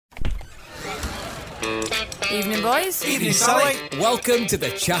Evening, boys. Evening, Sally. Welcome to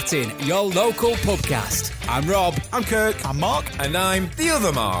The Chatting, your local pubcast. I'm Rob. I'm Kirk. I'm Mark. And I'm the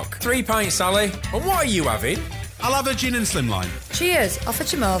other Mark. 3 pints, Sally. And what are you having? I'll have a gin and slimline. Cheers. I'll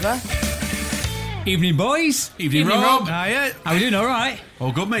fetch him over. Evening, boys. Evening, Rob. Hiya. How are we doing? All right?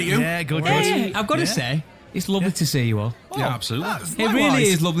 All good, mate, you? Yeah, good. Yeah, I've got to say, it's lovely to see you all. Yeah, absolutely. It really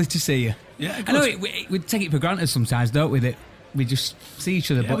is lovely to see you. Yeah, good. I know we take it for granted sometimes, don't we, that we just see each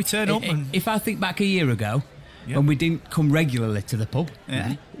other. Yeah, but we turn up and- if I think back a year ago, when we didn't come regularly to the pub,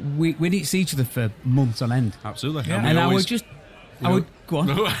 we didn't see each other for months on end. Absolutely. Yeah. And I would go on.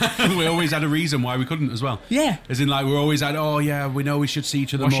 We always had a reason why we couldn't as well. Yeah. As in, like, we're always like, oh, yeah, we know we should see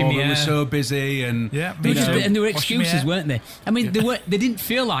each other Washing more, me but we're hair. so busy. And Yeah, They just, and there were Washing my excuses, hair. weren't they? I mean, they didn't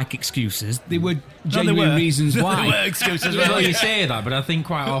feel like excuses. They were they genuine were. reasons There why. were excuses. Well, weren't you there? say that, but I think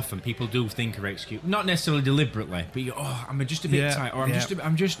quite often people do think of excuse, not necessarily deliberately, but you go, oh, I'm just a bit Yeah, tight, or yeah.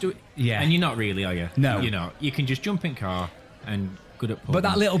 I'm just doing. Yeah. And you're not really, are you? No. You're not. You can just jump in car and good at pub. But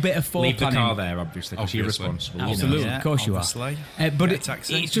that little bit of leave the foreplanning- car there, obviously, because you're Obviously. responsible. you know. Absolutely, Yeah, of course you obviously. are. But Get a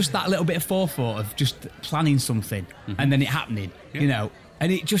taxi. it's just that little bit of forethought of just planning something and then it happening, you know.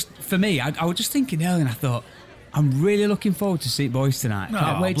 And it just, for me, I was just thinking earlier and I thought, I'm really looking forward to see boys tonight.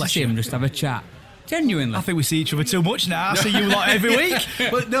 Can't Oh, wait to bless see you. them just have a chat. Genuinely. I think we see each other too much now. I see you lot every week.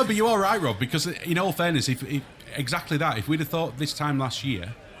 but you are right, Rob, because in all fairness, if exactly that, if we'd have thought this time last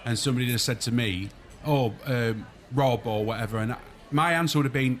year and somebody had said to me, Rob or whatever, and my answer would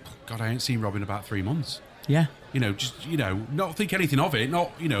have been, God, I ain't seen Rob in about 3 months. yeah. Just, not think anything of it,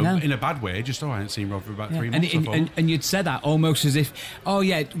 not, No. in a bad way, just, I ain't seen Rob for about 3 months. And you'd say that almost as if, oh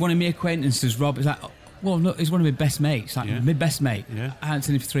yeah, one of my acquaintances, Rob, is like, well, no, he's one of my best mates. Like, Yeah. my best mate. Yeah. I hadn't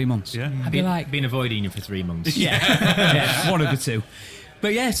seen him for 3 months. Yeah. I'd be like, Been avoiding you for 3 months. yeah, one of the two.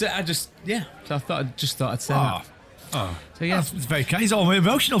 But yeah, so I thought I'd say that. Oh. So yeah. It's very kind. He's all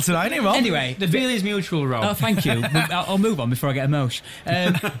emotional tonight, isn't he, Rob? Anyway, The feeling's mutual, Rob. oh, thank you. I'll move on before I get emotional.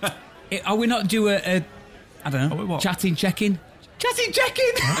 Are we not do I don't know, what? chatting check-in? Chatting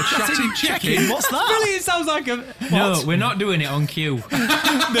check-in! Chatting check-in? What's that? Brilliant, sounds like a... No, What? we're not doing it on cue.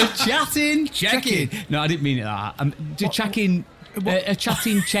 The chatting check-in. No, I didn't mean it like that. Do chatting... a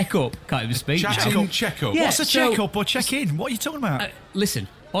chatting check-up, can't even speak. Chatting check-up? Yeah. What's a so- check-up or check-in? What are you talking about? Listen,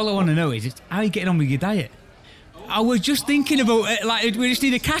 all I want to know is how are you getting on with your diet? I was just thinking about it, like we just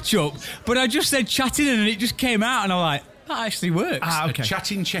need a catch-up, but I just said chatting and it just came out and I'm like, that actually works. Okay.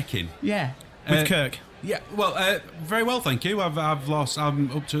 Chatting check-in. Yeah. With Kirk. Yeah, well, very well, thank you. I've lost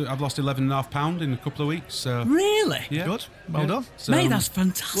 11.5 pound in a couple of weeks. So Really? yeah. Good. Well done. So, Mate, that's We're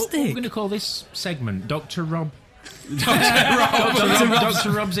fantastic. going to call this segment Dr. Rob. Dr.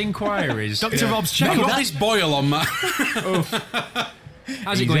 Rob's inquiries. Dr. Rob's I've check-up. got this boil on my.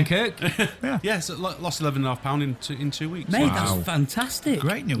 How's it going, Kirk? Yes, lost 11.5 pound in 2 weeks. Mate, Wow. that's fantastic.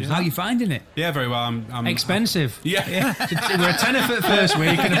 Great news. How are you finding it? Yeah, very well. I'm Expensive. yeah. We're a tenner for the first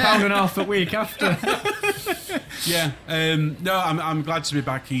week and £1.50 the week after. Yeah, no, I'm glad to be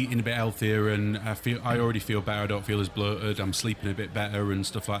back eating a bit healthier, and I already feel better. I don't feel as bloated. I'm sleeping a bit better and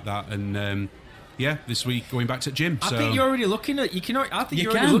stuff like that. And this week going back to the gym. I So. think you're already looking at. I think You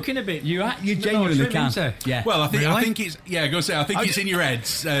you're can. already looking a bit. You genuinely trim, can. isn't it? Yeah. Well, I Really? think it's I think it's in your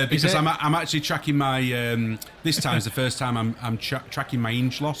heads because it? I'm actually tracking my. This time is the first time I'm tracking my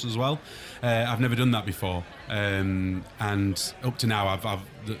inch loss as well. I've never done that before, and up to now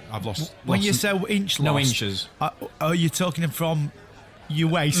I've lost. When you say inch loss, No inches. Are you talking from your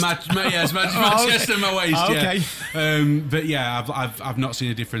waist? My chest and my waist. Oh, okay. Yeah. But yeah, I've not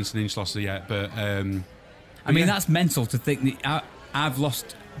seen a difference in inch loss yet. But I mean, that's mental to think that I've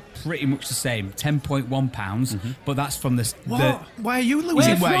lost pretty much the same, 10.1 pounds, but that's from the... What? Why are you Where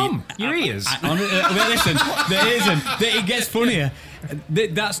losing weight? from? Your ears? Listen, it gets funnier.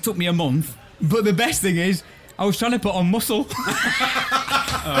 That's took me a month, but the best thing is, I was trying to put on muscle.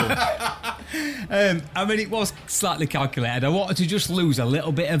 I mean, it was slightly calculated. I wanted to just lose a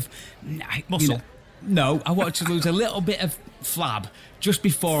little bit of... Muscle? No, I wanted to lose a little bit of flab just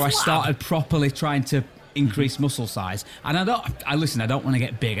before I started properly trying to increase muscle size. And I don't want to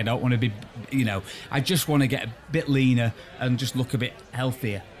get big. I don't want to be, I just want to get a bit leaner and just look a bit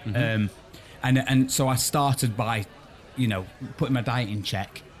healthier. And so I started by, putting my diet in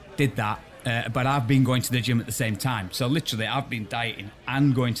check, did that. But I've been going to the gym at the same time. So literally I've been dieting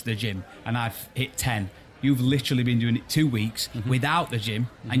and going to the gym and I've hit 10. You've literally been doing it 2 weeks without the gym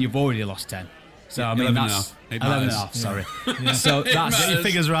and you've already lost 10. So I mean 11 that's and a half. 11 and a half, sorry. So that's Get your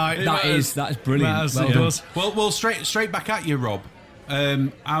figures right. that's brilliant. Matters, Well it done. does. well, straight back at you, Rob.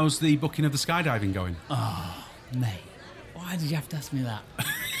 How's the booking of the skydiving going? Mate, why did you have to ask me that?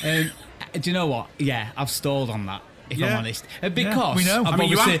 Do you know what? Yeah, I've stalled on that if I'm honest. Because we know. I mean,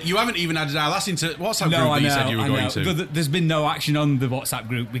 you haven't even added our last into WhatsApp group that you said you were going to. But there's been no action on the WhatsApp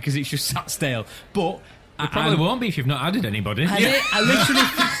group because it's just sat stale. But It probably won't be if you've not added anybody. I literally...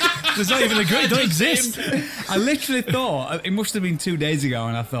 There's not even a group. It don't exist. I literally thought, it must have been 2 days ago,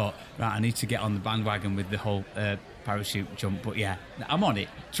 and I thought, right, I need to get on the bandwagon with the whole parachute jump. But yeah, I'm on it.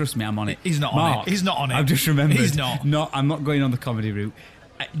 Trust me, I'm on it. He's not Mark, on it. He's not on it. I've just remembered. He's not. No, I'm not going on the comedy route.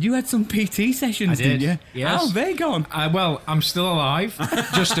 You had some PT sessions, didn't you? Yes. How have they gone? Well, I'm still alive,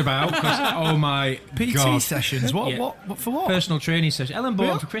 just about. Oh my PT God. sessions? What? Yeah. What? For what? Personal training session. Ellen bought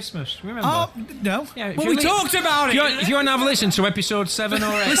Really? them for Christmas. Remember? Oh, no. Yeah, if Well, you we talked about it. If you want to have a listen to episode 7 or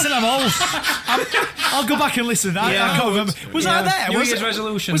 8. Listen, I'm old. I'll go back and listen. I can't remember. Was I there? New Was Year's it-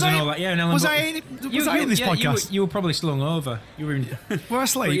 resolutions was and I- all that. Yeah, and Ellen Was bought- I in this podcast? You were probably slung over. You were in. Were I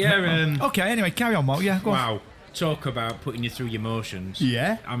asleep? But yeah, okay, anyway, carry on, Mark. Yeah, go on. Wow. Talk about putting you through your motions.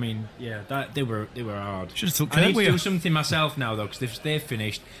 Yeah. I mean, yeah, they were hard. Should've took I care need of to you. do something myself now though, because they've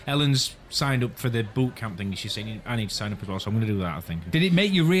finished. Ellen's signed up for the boot camp thing. She's saying I need to sign up as well, so I'm going to do that. I think. Did it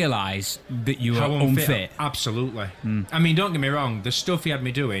make you realise that you were How unfit? Absolutely. I mean, don't get me wrong. The stuff he had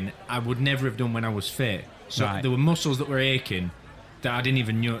me doing, I would never have done when I was fit. So Right. there were muscles that were aching that I didn't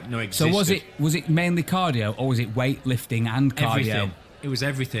even know So existed. was it mainly cardio, or was it weightlifting and cardio? Everything. It was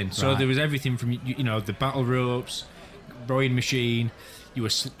everything. So Right. there was everything from the battle ropes, rowing machine. You were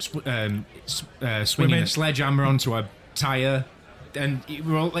swinging Swimming. a sledgehammer onto a tire, and it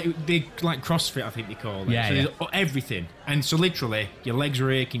were all like big, like CrossFit, I think they call it. Yeah, so yeah. there's everything. And so literally, your legs were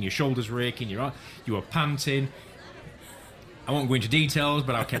aching, your shoulders were aching, you were panting. I won't go into details,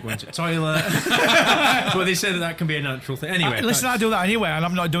 but I kept going to the toilet. But they said that can be a natural thing. Anyway, Listen, I do that anyway, and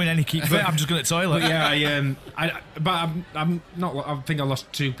I'm not doing any keep fit. I'm just going to the toilet. but yeah, I'm not. I think I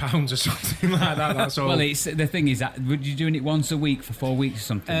lost 2 pounds or something like that. That's all. Well, it's the thing is that were you doing it once a week for 4 weeks or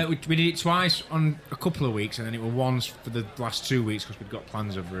something? We did it twice on a couple of weeks, and then it was once for the last 2 weeks because we'd got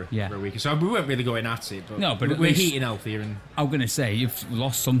plans over for a week. So we weren't really going at it. But No, but at we're least- eating healthier. And I'm going to say you've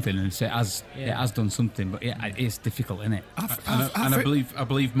lost something, and so it has done something. But yeah, it's difficult, isn't it? I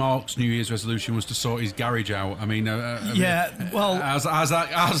believe Mark's New Year's resolution was to sort his garage out. I mean, well, how's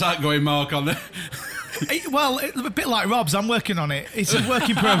that going, Mark? On the a bit like Rob's. I'm working on it. It's a work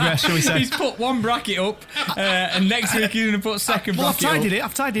in progress, shall we say? He's put one bracket up, and next week he's going to put second Well, I've bracket tidied up. it.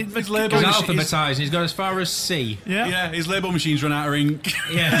 I've tidied it. he's label alphabetised. He's got as far as C. Yeah. his label machine's run out of ink.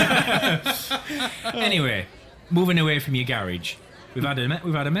 Yeah. Anyway, moving away from your garage, we've had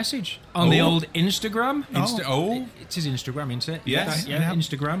a message on the old Instagram. It's his Instagram, isn't it? Yes. Yeah.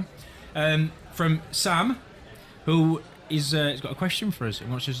 Instagram. From Sam, who is he's got a question for us. He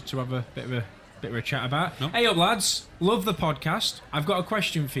wants us to have a bit of a chat about. No. Hey up, lads! Love the podcast. I've got a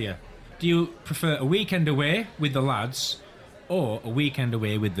question for you. Do you prefer a weekend away with the lads or a weekend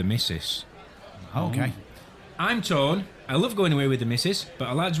away with the missus? Okay. I'm torn. I love going away with the missus, but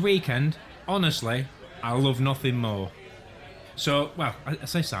a lad's weekend, honestly, I love nothing more. So, well, I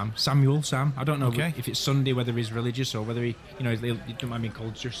say Sam. I don't know Okay. if it's Sunday, whether he's religious or whether he don't mind being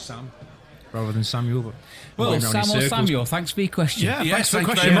called just Sam rather than Samuel. But Well, going round in Sam or circles. Samuel, thanks for your question. Yeah, Yes, thanks for the thank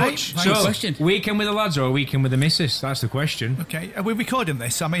you question, very mate. much. Thanks. So- So, question. weekend with the lads or a weekend with the missus? That's the question. Okay, are we recording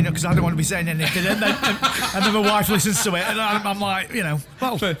this? I mean, because I don't want to be saying anything, and then my wife listens to it, and I'm like,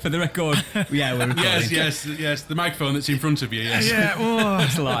 well, For the record, yeah, we're recording. yes. The microphone that's in front of you. Yes. yeah.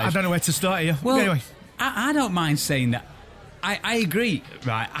 Oh, live. I don't know where to start here. Well, Anyway, I don't mind saying that. I agree,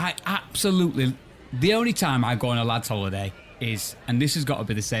 right? I absolutely. The only time I go on a lads' holiday is, and this has got to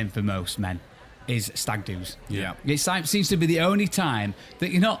be the same for most men, is stag do's. Yeah. It seems to be the only time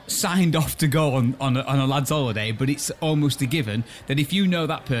that you're not signed off to go on a lad's holiday, but it's almost a given that if you know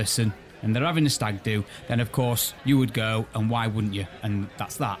that person and they're having a stag do, then of course you would go, and why wouldn't you? And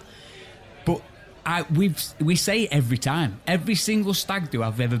that's that. But we say it every time. Every single stag do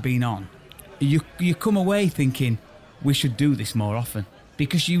I've ever been on, you come away thinking we should do this more often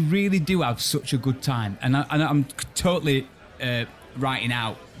because you really do have such a good time. And I'm totally writing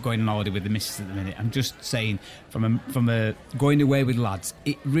out going on holiday with the missus at the minute. I'm just saying from a going away with lads,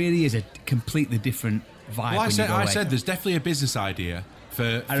 it really is a completely different vibe. Well, when you go I away. said there's definitely a business idea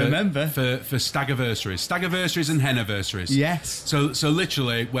for remember. for stag-anniversaries and hen-anniversaries. Yes. So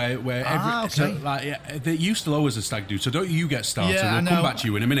literally where every so okay. like there used to always a stag do. So don't you get started? Yeah, I we'll come know. back to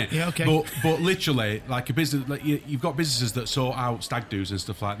you in a minute. Yeah, okay. But literally like a business, like you've got businesses that sort out stag do's and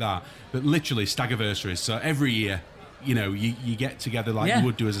stuff like that. But literally stag-anniversaries. So every year. You get together like Yeah. you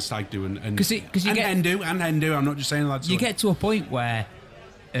would do as a stag do, and 'Cause you get- hen do. I'm not just saying lads. You get to a point where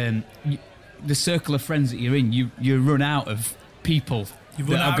the circle of friends that you're in, you run out of people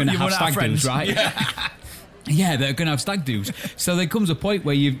that are going to have stag do's, right? Yeah, they're going to have stag do's. So there comes a point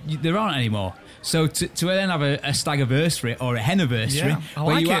where there aren't any more. So to then have a stag-anniversary or a hen-anniversary I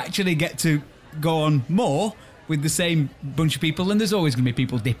where like you it. actually get to go on more with the same bunch of people, and there's always going to be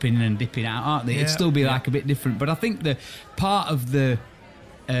people dipping in and dipping out, aren't they? Yeah, It'd still be like a bit different. But I think the part of the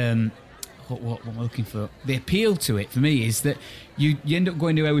what am I looking for? The appeal to it for me is that you end up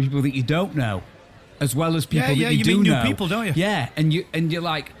going away with people that you don't know, as well as people that you do meet know. new people, don't you? Yeah, and you're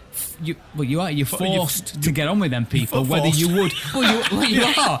like. You're forced to get on with them people, You're whether you would. You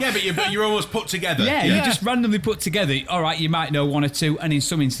are. Yeah, but you're almost put together. Yeah, you just randomly put together. All right, you might know one or two, and in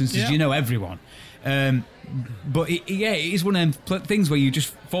some instances, you know everyone. But it is one of them things where you're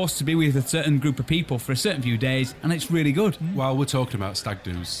just forced to be with a certain group of people for a certain few days, and it's really good. While we're talking about stag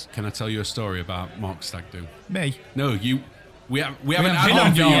do's, can I tell you a story about Mark's stag do? Me? No, you. We haven't been had on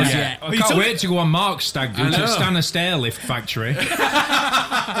one yours yet. yet. I can't wait to go on Mark's stag do I know. to Stanner Stairlift Factory.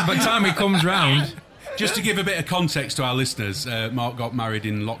 By the time he comes round, Just to give a bit of context to our listeners, Mark got married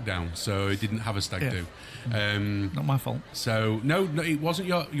in lockdown, so he didn't have a stag do. Not my fault. So no, it wasn't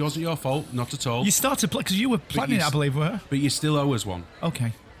your fault, not at all. You started because you were planning it, I believe, were you? But you still owe us one.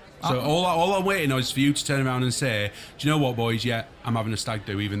 Okay. So all I'm waiting on is for you to turn around and say, "Do you know what, boys? Yeah, I'm having a stag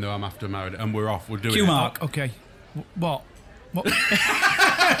do, even though I'm after married, and we're off. We're doing Cue it." Mark. Okay. What? What? What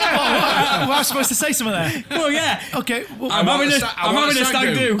am I supposed to say something there? Well, yeah. Okay. Well, I'm having a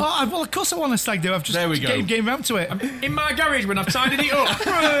stag do. oh, well, of course I want a stag do. I've just There we go. getting round to it. in my garage when I've tidied it up.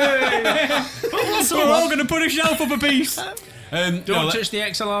 We're all going to put a shelf up a piece. Don't touch the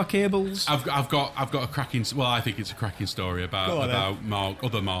XLR cables. I've got a cracking. Well, I think it's a cracking story about Mark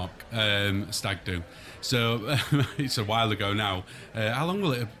stag do. So it's a while ago now. How long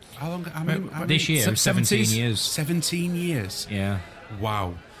will it? How many This year, 17 70s? years. 17 years. Yeah.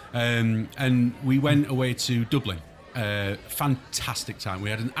 Wow. And we went away to Dublin. Fantastic time. We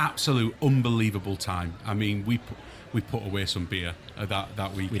had an absolute unbelievable time. I mean, we put away some beer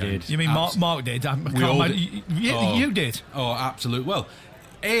that weekend. We did. You mean Mark did? I can't all imagine- did. You did? Oh, absolute. Well,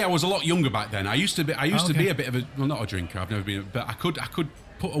 I was a lot younger back then. I used to be a bit of a, well, not a drinker. I've never been, but I could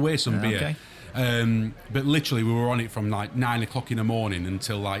put away some beer. Okay. But literally, we were on it from like 9 o'clock in the morning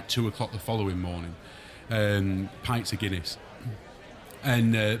until like 2 o'clock the following morning. Pints of Guinness.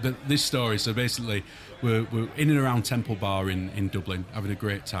 And but this story. So basically, we're in and around Temple Bar in Dublin, having a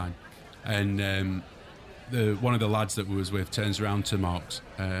great time, and one of the lads that we was with turns around to Mark.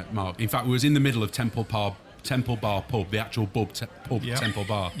 In fact, we was in the middle of Temple Bar pub, the actual pub Temple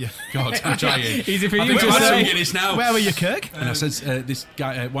Bar. Yeah. God, I'm trying. Easy for I you think to we've had some say. Guinness now. Where were you, Kirk? And I said, this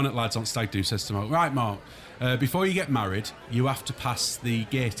guy, one of the lads on stag do, says to Mark, right, Mark, before you get married, you have to pass the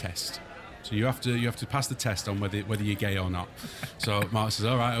gay test. So you have to pass the test on whether you're gay or not. So Mark says,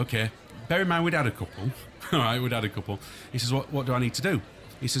 all right, okay. Bear in mind, we'd had a couple. All right, we'd had a couple. He says, what do I need to do?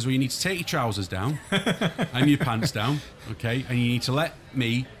 He says, well, you need to take your trousers down and your pants down, okay? And you need to let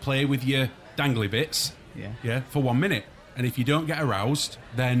me play with your dangly bits, for 1 minute. And if you don't get aroused,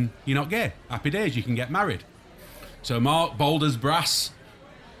 then you're not gay. Happy days, you can get married. So Mark, bold as brass,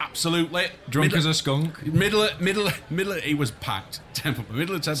 absolutely. Drunk as a skunk. Middle, it was packed.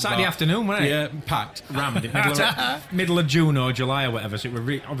 Middle of Temple Saturday Bar. afternoon, wasn't it? Yeah, packed. Rammed it. Middle of June or July or whatever. So it were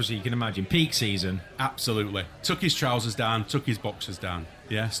obviously, you can imagine, peak season. Absolutely. Took his trousers down, took his boxers down.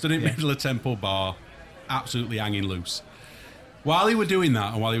 Yeah, stood in the middle of Temple Bar, absolutely hanging loose. While he were doing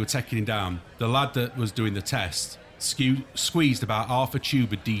that and while he were taking him down, the lad that was doing the test squeezed about half a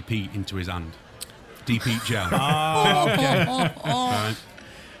tube of deep heat into his hand. Deep heat gel. Right.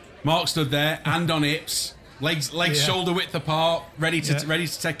 Mark stood there, hand on hips, legs shoulder width apart, ready to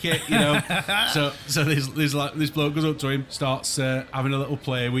take it. You know. so this bloke goes up to him, starts having a little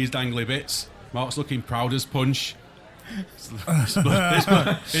play with his dangly bits. Mark's looking proud as punch.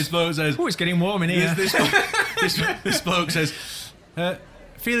 This bloke says, Oh, it's getting warm in here. this bloke says,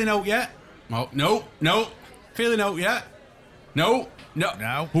 feeling out yet? Well, no. Feeling out yet? No.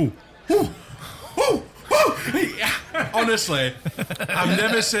 Ooh. Honestly, I've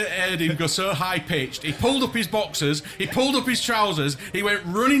never heard him go so high pitched. He pulled up his boxers, he pulled up his trousers, he went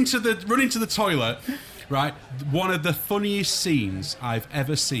running to the toilet. Right, one of the funniest scenes I've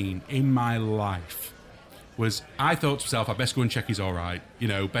ever seen in my life was, I thought to myself, I best go and check he's all right. You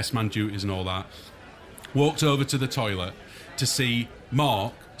know, best man duties and all that. Walked over to the toilet to see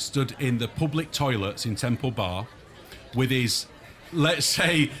Mark stood in the public toilets in Temple Bar with his, let's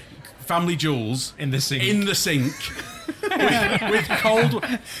say, family jewels In the sink. with cold.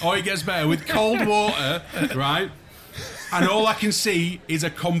 Oh, it gets better with cold water, right? And all I can see is a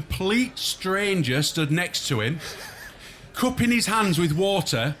complete stranger stood next to him, cupping his hands with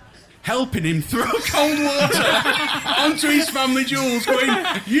water, helping him throw cold water onto his family jewels, going,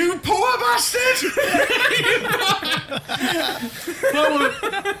 "You poor bastard!"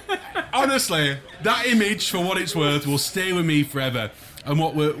 Honestly, that image, for what it's worth, will stay with me forever. And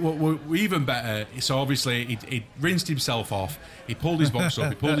what were even better, so obviously he rinsed himself off, he pulled his box up,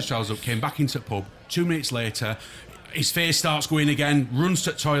 he pulled his trousers up, came back into the pub. 2 minutes later, his face starts going again, runs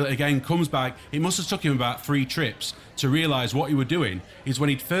to the toilet again, comes back. It must have took him about 3 trips to realise what he was doing is when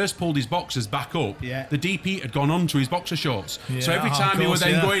he'd first pulled his boxers back up, the deep heat had gone onto his boxer shorts. So every time he was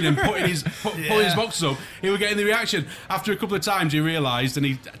then going and pulling his boxers up, he was getting the reaction. After a couple of times, he realised and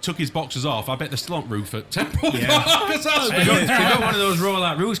he took his boxers off. I bet they're still on roof at Temple. We got one of those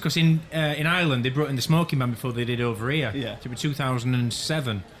roll-out roofs because in Ireland they brought in the smoking ban before they did over here. Yeah. It was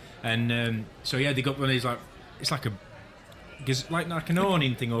 2007, and so yeah, they got one of these it's like an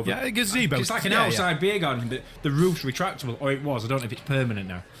awning thing over. Yeah, a gazebo. It's like an outside beer garden. The roof's retractable, or it was. I don't know if it's permanent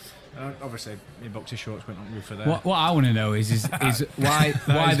now. Obviously, my boxer shorts went on the roof for there. What I want to know is why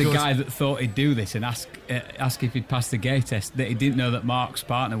the good. guy that thought he'd do this and ask if he'd passed the gay test, that he didn't know that Mark's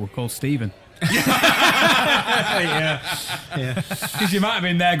partner was called Stephen. Yeah. Because you might have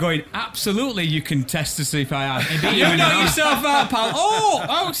been there going, absolutely, you can test to see if I am. You knock yourself out, pal.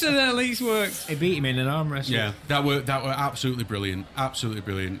 Oh, accidentally it's worked. He beat him in an arm wrestle. Yeah, that were absolutely brilliant,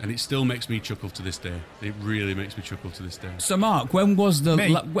 and it still makes me chuckle to this day. It really makes me chuckle to this day. So, Mark, when was the...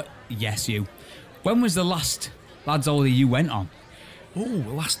 Me? Yes, you. When was the last lads' holiday you went on?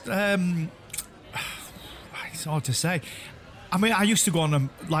 Last. It's hard to say. I mean, I used to go on them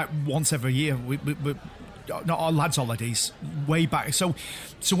like once every year. We not our lads' holidays way back. So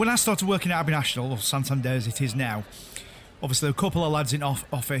when I started working at Abbey National, or Santander as it is now, obviously a couple of lads in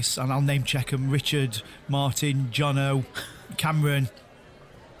office, and I'll name check them: Richard, Martin, Jono, Cameron.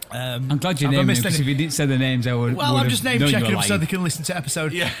 I'm glad you named them, because if you didn't say the names, I would. Well, I'm just name checking them so they can listen to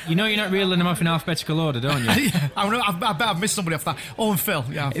episode. Yeah, you know you're not reeling them off in alphabetical order, don't you? Yeah, I bet I've missed somebody off that. Oh, and Phil.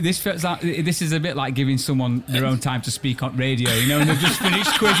 Yeah. This is a bit like giving someone their own time to speak on radio, you know, and they've just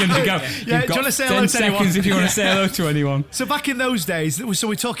finished quick and they go, Yeah, you've do you want to got say 10 hello to seconds anyone? if you want to say hello to anyone. So back in those days, so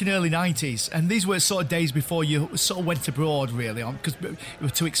we're talking early 90s, and these were sort of days before you sort of went abroad, really, because it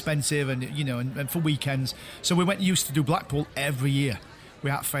was too expensive, and and for weekends. So we used to do Blackpool every year. We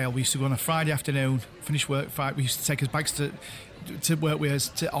had fail. We used to go on a Friday afternoon, finish work. We used to take his bags to work with us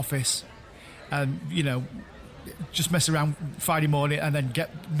to office, and just mess around Friday morning, and then get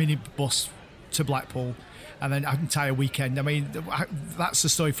minibus to Blackpool, and then an entire weekend. I mean, that's the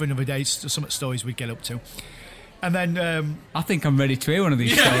story for another day. Some stories we'd get up to. And then I think I'm ready to hear one of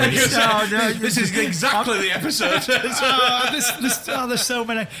these stories. This is exactly the episode. There's so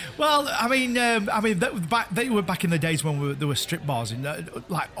many. Well, they were back in the days when there were strip bars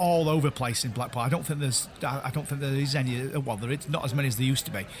like all over the place in Blackpool. I don't think there is any. Well, there is not as many as there used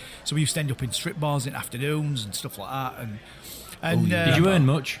to be. So we used to end up in strip bars in afternoons and stuff like that. And did you earn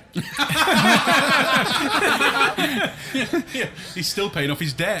much? He's still paying off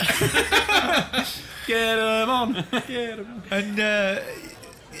his debt. Get him on. And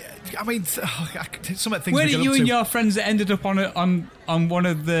some of the things. Where we did get you up and to, your friends that ended up on one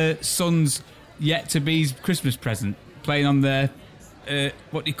of the Sun's yet to be's Christmas present, playing on the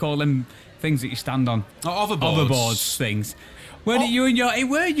what do you call them things that you stand on? Hoverboards things. Were you and your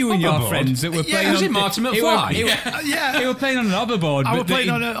friends that were playing on... Was it Martin McFly? Yeah. They were playing on an hoverboard. I was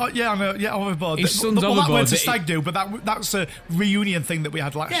playing on a hoverboard. His son's That went hoverboard. to Stag Do, but that's a reunion thing that we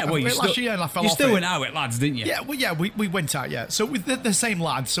had last year, and I fell off still it. went out with lads, didn't you? Yeah, we went out, yeah. So with the same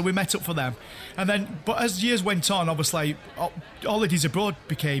lads, so we met up for them. And then, but as years went on, obviously, holidays abroad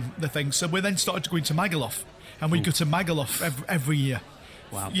became the thing. So we then started going to Magaluf. And we'd go to Magaluf every year.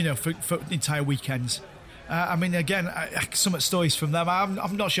 Wow. For entire weekends. Again, some stories from them.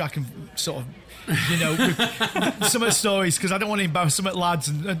 I'm not sure I can sort of, some stories, because I don't want to embarrass some lads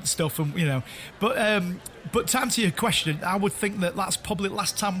and stuff, But to answer your question, I would think that that's probably the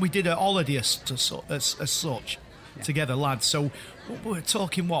last time we did a holiday as such together, lads. So we're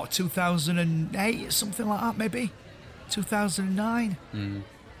talking 2008, something like that, maybe 2009.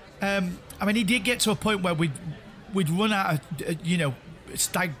 It did get to a point where we'd run out of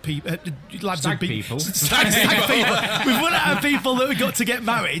stag people, lads Stag would be people. stag people. We've run out of people that we got to get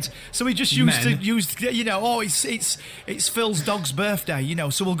married, so we just used it's Phil's dog's birthday,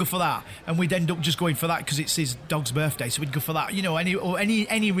 so we'll go for that, and we'd end up just going for that because it's his dog's birthday, so we'd go for that,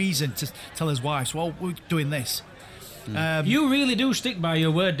 any reason to tell his wives, well, we're doing this. You really do stick by your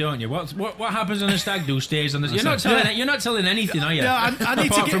word, don't you? What happens on a stag do stays on the. You're not telling anything, are you? Yeah, I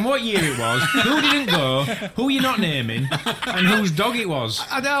need Apart to from what year it was, who didn't go, who you're not naming, and whose dog it was.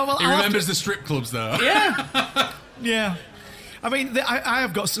 I know. Well, He remembers the strip clubs, though. Yeah. Yeah. I mean, I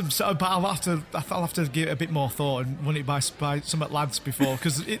have got some sort of, but I'll have to give it a bit more thought and run it by some lads before,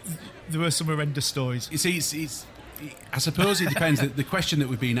 because there were some horrendous stories. You see, I suppose it depends. The question that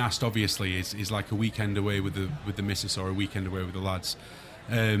we've been asked, obviously, is like a weekend away with the missus or a weekend away with the lads.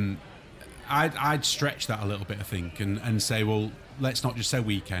 I'd stretch that a little bit, I think, and say, well, let's not just say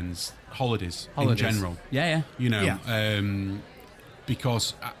weekends, holidays. In general. Yeah. You know,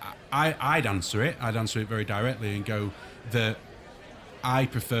 because I'd answer it. I'd answer it very directly and go that I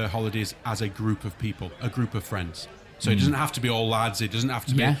prefer holidays as a group of people, a group of friends. So it doesn't have to be all lads. It doesn't have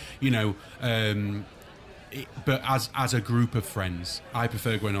to be, you know. But as a group of friends, I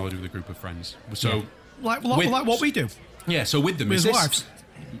prefer going on holiday with a group of friends. So like what we do. Yeah. So with the missus, with wives.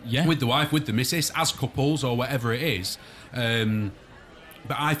 Yeah. With the wife, with the missus, as couples or whatever it is. But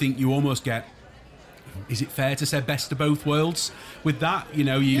I think you almost get. Is it fair to say best of both worlds with that? You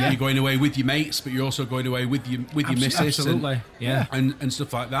know, you're going away with your mates, but you're also going away with your missus, absolutely, and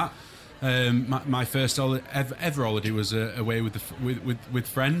stuff like that. My first ever holiday was away with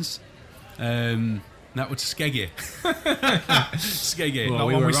friends. That was Skeggy. Skeggy. Well,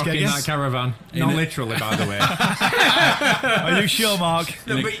 we were rocking that caravan. Not literally, by the way. Are you sure, Mark?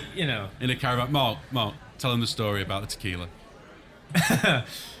 No, but, you know. In a caravan. Mark, tell them the story about the tequila.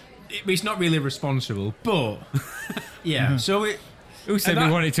 It's not really responsible, but yeah. So who said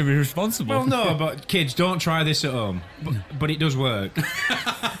we wanted to be responsible? Well, no, but kids, don't try this at home. But it does work.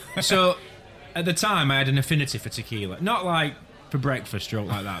 So at the time, I had an affinity for tequila, not like for breakfast or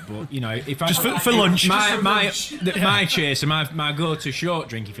like that, but you know, if I just for lunch, my chase and my go-to short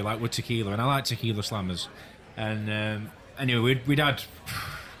drink, if you like, was tequila, and I like tequila slammers. And anyway, we'd had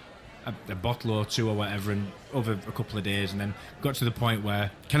a bottle or two or whatever, and over a couple of days, and then got to the point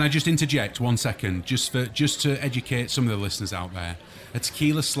where. Can I just interject 1 second, just to educate some of the listeners out there? A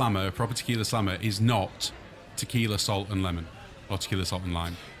tequila slammer, a proper tequila slammer, is not tequila, salt and lemon, or tequila, salt and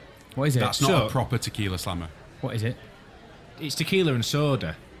lime. What is it? That's not a proper tequila slammer. What is it? It's tequila and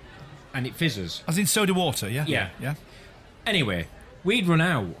soda, and it fizzes. As in soda water, yeah? Yeah. Anyway, we'd run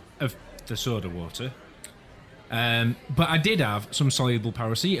out of the soda water, but I did have some soluble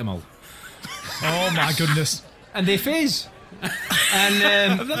paracetamol. Oh my goodness. And they fizz.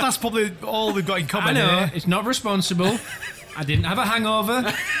 And that's probably all we've got in common. I know, here. it's not responsible. I didn't have a hangover.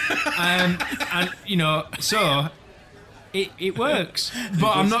 And you know, so it works.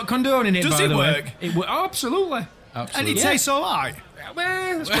 But I'm not condoning it, Does by it the work? way. Oh, absolutely. And it tastes all right.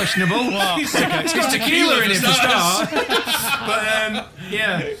 Well, it's questionable. It's got tequila in it for start.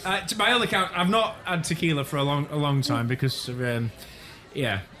 But to my own account, I've not had tequila for a long time because of,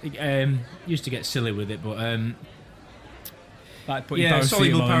 used to get silly with it, but like putting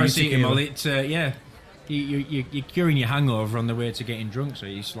soluble paracetamol. It's you're curing your hangover on the way to getting drunk, so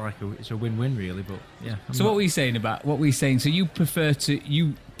it's like it's a win-win really. But yeah. What were you saying about what were you saying? So you prefer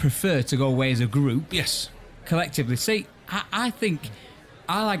to go away as a group? Yes. Collectively. See, I think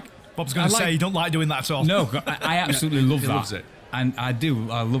I like. Bob's going to say you don't like doing that at all. No, I absolutely love He that. loves it. And I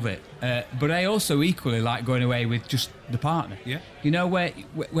love it. But I also equally like going away with just the partner. Yeah. You know, where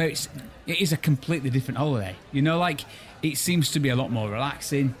it is a completely different holiday. You know, like it seems to be a lot more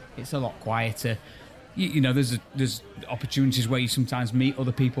relaxing. It's a lot quieter. You know, there's opportunities where you sometimes meet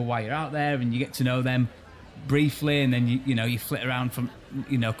other people while you're out there, and you get to know them briefly, and then you flit around from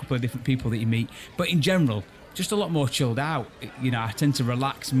a couple of different people that you meet. But in general, just a lot more chilled out. You know, I tend to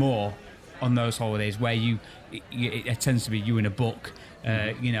relax more on those holidays where it tends to be you in a book,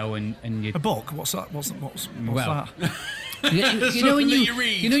 and you a book. What's that? What's well, that? you know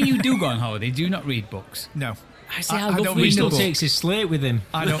when you do go on holiday, do you not read books? No. I love don't reading He still a book. takes his slate with him.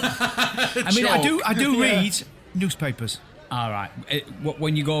 I don't. I mean, I do read newspapers. All right.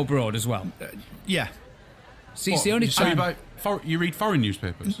 When you go abroad as well. Yeah. See, it's the only So time. you read foreign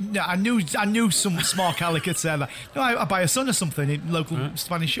newspapers? No, I knew some small calicould say that. No, I buy a Sun or something in local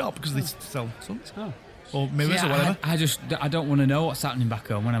Spanish shop because they sell Suns or mirrors or whatever. I don't want to know what's happening back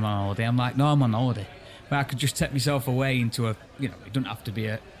home when I'm on holiday. I'm like, no, I'm on holiday, but I could just take myself away into a. It doesn't have to be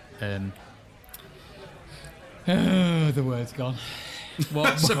a. The word's gone.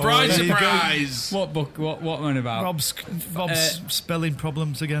 What Surprise! What book? What am I on about? Rob's spelling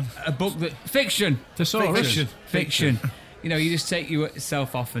problems again. A book that fiction. Fiction. You just take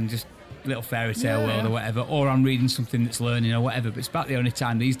yourself off and just little fairy tale world or whatever, or I'm reading something that's learning or whatever. But it's about the only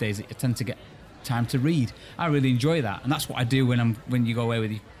time these days that you tend to get time to read. I really enjoy that, and that's what I do when you go away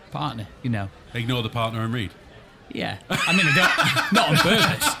with your partner. Ignore the partner and read. Yeah, I mean, I don't, not on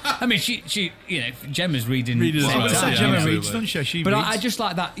purpose. I mean, she Gemma's reading. Reading as well. Well, Gemma reads, doesn't she? She But reads. I just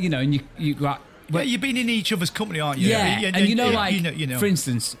like that, and you go out. Yeah, you've been in each other's company, aren't you? Yeah, and you know. for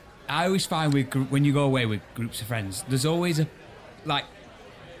instance, I always find when you go away with groups of friends, there's always like,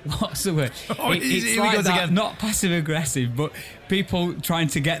 what's the word? Oh, it's here he like goes that, again. not passive aggressive, but people trying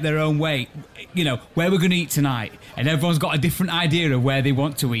to get their own way. You know, where we're going to eat tonight, and everyone's got a different idea of where they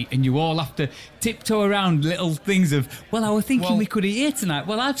want to eat, and you all have to tiptoe around little things of, well, I was thinking we could eat here tonight.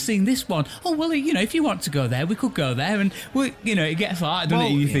 Well, I've seen this one. Oh, well, you know, if you want to go there, we could go there, and you know, it gets like, doesn't it?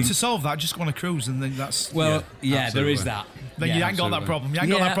 You think to solve that, just go on a cruise, and then that's there absolutely. is that. then Yeah, you ain't got that absolutely. problem. You ain't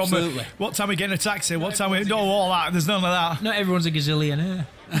got that problem. absolutely. What time we getting a taxi? What time we all that? There's none of that. Not everyone's a gazillionaire.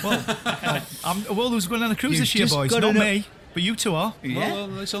 Well, who's going on a cruise You've this year, just boys? gotta Not know- me, but you two are. Yeah.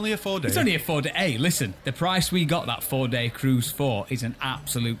 Well, it's only a 4 day. It's only a 4 day. Hey, listen, the price we got that 4-day cruise for is an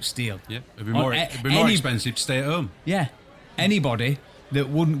absolute steal. Yeah, it'd be more Any- expensive to stay at home. Yeah. Anybody that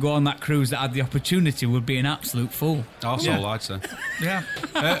wouldn't go on that cruise that had the opportunity would be an absolute fool. That's all I'd say. Yeah.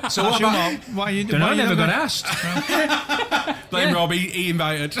 So what about Why are you? Don't why know, are you never not got going- asked. blame Robbie? He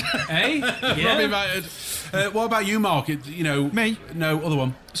invited. Hey? Robbie Yeah. invited. What about you, Mark? Me? No, other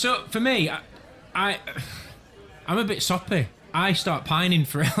one. So, for me, I'm a bit soppy. I start pining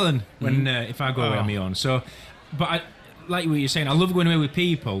for Ellen when if I go away on my own. So, but like what you're saying, I love going away with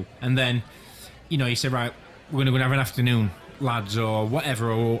people, and then, you say, right, we're going to go and have an afternoon, lads, or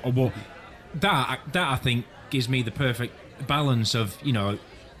whatever, or what. That I think gives me the perfect balance of,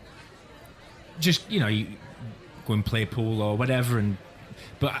 just, you go and play pool or whatever,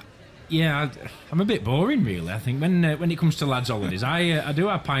 but yeah, I'm a bit boring, really. I think when it comes to lads' holidays, I do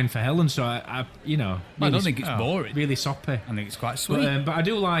have pine for Helen, so I I don't think it's boring. really soppy. I think it's quite sweet. But I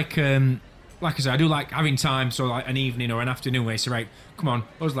do like I said, I do like having time, so like an evening or an afternoon where you say, right, come on,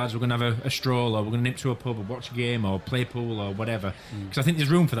 us lads, we're going to have a stroll, or we're going to nip to a pub or watch a game or play pool or whatever. Because I think there's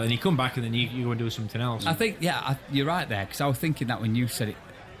room for that. And you come back and then you go and do something else. I think, you're right there, because I was thinking that when you said it,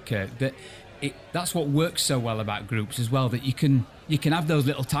 Kirk, that that's what works so well about groups as well, that you can have those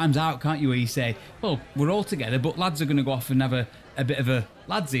little times out, can't you, where you say, well, we're all together, but lads are going to go off and have a bit of a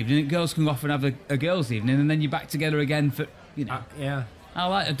lads' evening, and girls can go off and have a girls' evening, and then you're back together again for, yeah.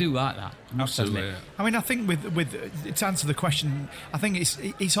 I do like that. I must Absolutely. admit. I mean, I think with to answer the question, I think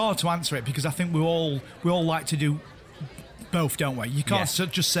it's hard to answer it because I think we all like to do both, don't we? You can't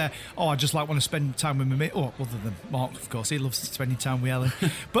just say, "Oh, I just want to spend time with my mate." Oh, other than Mark, of course, he loves spending time with Ellen.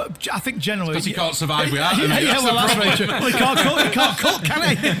 But I think generally, Because he can't survive without them. That's very true. Well, he can't cook,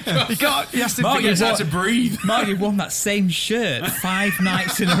 can he? He has to. Mark, He gets out to breathe. Mark, you won that same shirt 5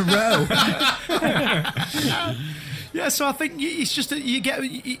 nights in a row. Yeah, so I think it's just that you get,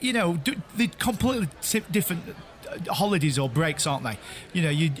 the completely different holidays or breaks, aren't they?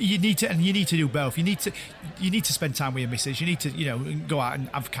 You need to do both. You need to spend time with your missus. You need to, go out and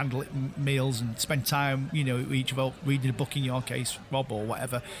have candlelit meals and spend time, each of us reading a book in your case, Rob, or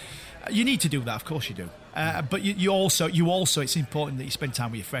whatever. You need to do that, of course you do. But you also, it's important that you spend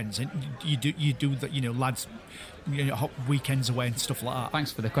time with your friends, and you do that, lads, weekends away and stuff like that.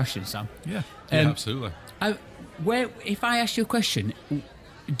 Thanks for the question, Sam. Yeah. Yeah, absolutely. If I ask you a question,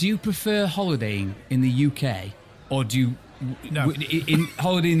 do you prefer holidaying in the UK, or do you No. in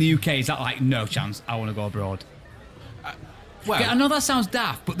holiday in the UK? Is that like no chance? I want to go abroad. Well, I know that sounds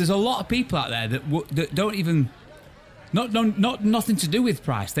daft, but there's a lot of people out there that don't even nothing to do with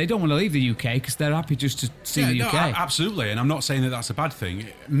price. They don't want to leave the UK because they're happy just to see the UK. Absolutely, and I'm not saying that that's a bad thing.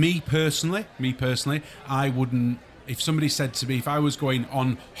 Me personally, I wouldn't. If somebody said to me, if I was going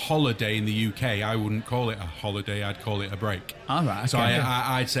on holiday in the UK, I wouldn't call it a holiday. I'd call it a break. All right. So okay.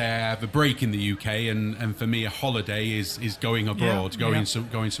 I'd say I have a break in the UK, and for me, a holiday is going abroad, going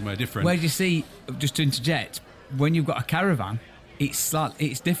somewhere different. Where do you see? Just to interject, when you've got a caravan, it's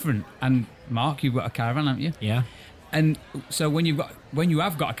different. And Mark, you've got a caravan, haven't you? Yeah. And so when you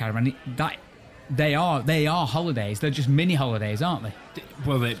have got a caravan, they are holidays. They're just mini holidays, aren't they?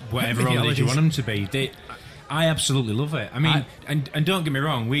 Well, whatever holidays you want them to be. I absolutely love it. I mean, and don't get me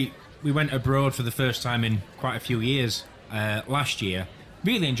wrong, we went abroad for the first time in quite a few years last year.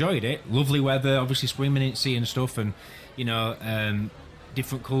 Really enjoyed it. Lovely weather, obviously swimming in sea and stuff, and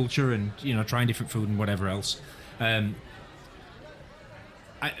different culture, and trying different food and whatever else.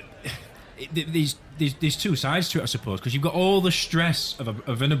 There's two sides to it, I suppose, because you've got all the stress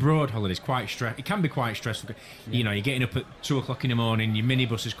of an abroad holiday. It can be quite stressful. You're getting up at 2:00 in the morning, your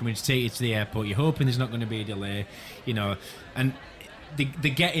minibus is coming to take you to the airport, you're hoping there's not going to be a delay, and the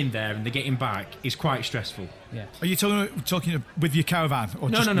getting there and the getting back is quite stressful. Yeah. Are you talking with your caravan? Or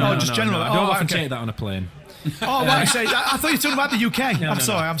No, just general? no. I don't often okay. take that on a plane. Oh, right, I thought you were talking about the UK. I'm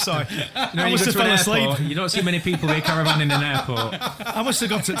sorry. I must have fell asleep. You don't see many people with a caravan in an airport. I must have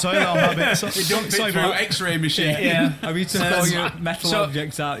gone to the toilet on that bit. Don't fit through X-ray machine. Yeah. Have you took all your metal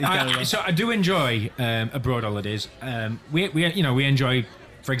objects out your caravan? So I do enjoy abroad holidays. We enjoy,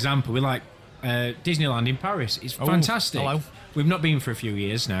 for example, we like Disneyland in Paris. It's fantastic. Hello. we've not been for a few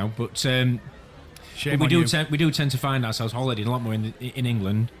years now, but Shame we on do you. we do tend to find ourselves holidaying a lot more in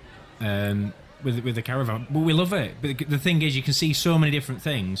England with the caravan. But we love it. But the thing is, you can see so many different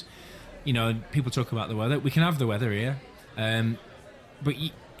things. You know, people talk about the weather. We can have the weather here, but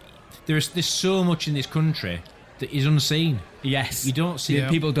there's so much in this country that is unseen. Yes. You don't see that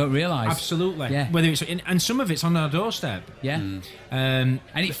people don't realise. Absolutely. Yeah. Whether it's and some of it's on our doorstep. Yeah. And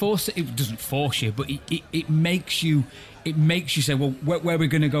it doesn't force you, but it makes you say, well, where are we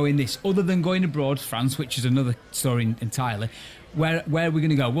going to go in this? Other than going abroad, France, which is another story entirely. Where are we going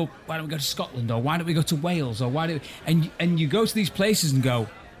to go? Well, why don't we go to Scotland, or why don't we go to Wales, or why do we, and you go to these places and go,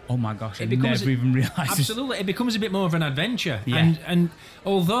 oh my gosh, I never even realised. Absolutely, it becomes a bit more of an adventure. Yeah. And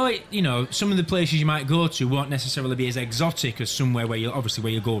although some of the places you might go to won't necessarily be as exotic as somewhere where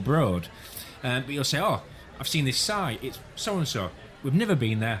you go abroad, but you'll say, oh, I've seen this site, it's so and so. We've never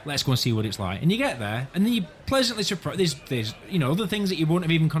been there. Let's go and see what it's like. And you get there, and then you're pleasantly surprised. There's other things that you wouldn't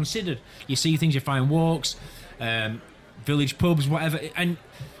have even considered. You see things, you find walks, village pubs, whatever, and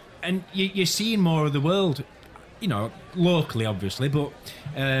you're seeing more of the world. Locally, obviously, but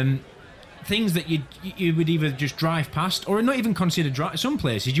things that you would either just drive past or not even consider drive. Some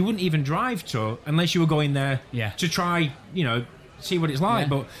places you wouldn't even drive to unless you were going there to try, see what it's like.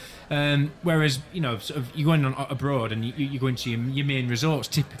 Yeah. But whereas sort of you're going on abroad and you're going to your main resorts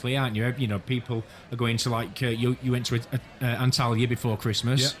typically, aren't you? People are going to like you went to Antalya before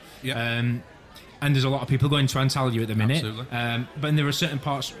Christmas. Yeah. And there's a lot of people going to Antalya at the minute. Absolutely. But there are certain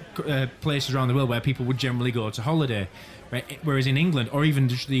places around the world where people would generally go to holiday. Right? Whereas in England, or even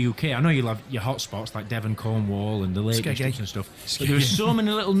just the UK, I know you'll have your hot spots like Devon, Cornwall and the Lake Districts and stuff. But there are so many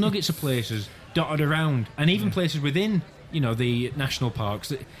little nuggets of places dotted around. And even places within, the national parks.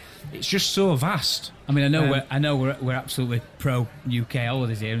 That it's just so vast. I mean, I know we're absolutely pro UK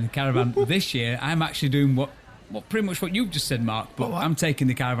holidays here in the caravan. This year, I'm actually doing pretty much what you've just said, Mark. But I'm taking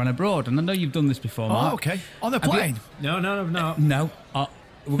the caravan abroad, and I know you've done this before, Mark. Oh, okay. On the plane? No. No.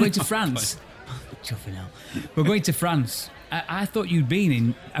 We're going to France. Chuffing hell. We're going to France. I thought you'd been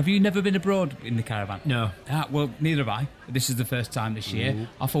in. Have you never been abroad in the caravan? No. Well, neither have I. This is the first time this year.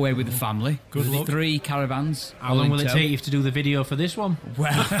 Off away with the family. Good luck. 3 caravans. How long will it take you to do the video for this one?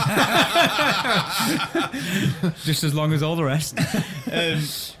 Well, just as long as all the rest.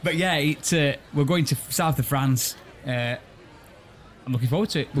 But yeah, we're going to south of France. I'm looking forward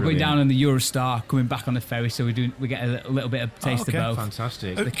to it. We're going down on the Eurostar, coming back on the ferry, so we get a little bit of taste of both.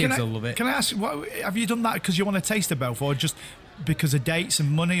 Fantastic. The kids will love it. Can I ask, have you done that because you want a taste of both, or just because of dates and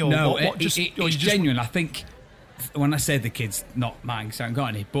money, or no? what? It's genuine. I think when I say the kids, not mine, because I haven't got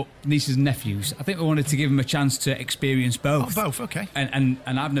any, but nieces and nephews, I think we wanted to give them a chance to experience both. Oh, both, okay. And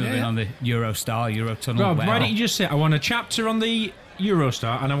I've never been on the Eurostar, Eurotunnel. Rob, why don't you just say, I want a chapter on the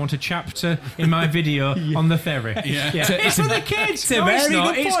Eurostar and I want a chapter in my video on the ferry. Yeah. It's for the kids. It's a very good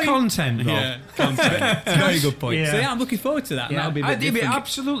point. It's content, Rob. Yeah, content. Very good point. Yeah. So yeah, I'm looking forward to that. Yeah. That'll be a bit different.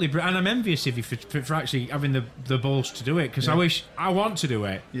 Absolutely, and I'm envious of you for actually having the balls to do it, because I want to do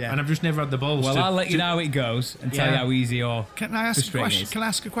it, and I've just never had the balls. Well, I'll let you know how it goes and tell you how easy or Can I ask a question? is. Can I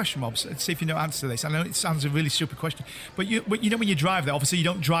ask a question, Bob? See if you know the answer to this. I know it sounds a really stupid question, but you know when you drive there, obviously you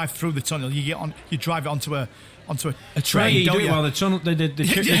don't drive through the tunnel. You drive it onto a train. You don't do it while the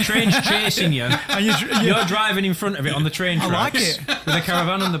train's chasing you, and you're driving in front of it on the train tracks. I like it. With a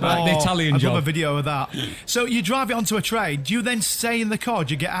caravan on the back. The Italian I'd job. love a video of that. So you drive it onto a train. Do you then stay in the car?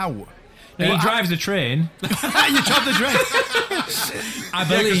 Do you get out? He drives the train. You drive the train. I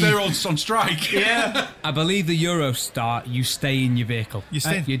believe because they're all on strike. Yeah. I believe the Eurostar, you stay in your vehicle. You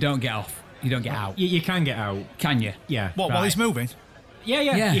stay. You don't get off. You don't get out. You can get out. Can you? Yeah. What? While he's moving?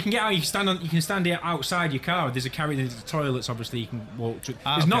 Yeah. You can get out. You can stand outside your car. There's there's the toilets. Obviously, you can walk to.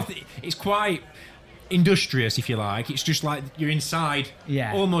 There's nothing. It's quite industrious, if you like. It's just like you're inside.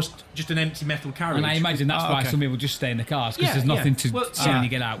 Yeah. Almost just an empty metal carriage. And I imagine that's why some people just stay in the cars, because Yeah, there's nothing yeah. to Well, see when you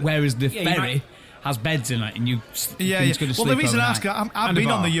get out. Whereas the you ferry might- has beds in it, and you Yeah. going to Well, sleep the reason I overnight. ask, I've And a been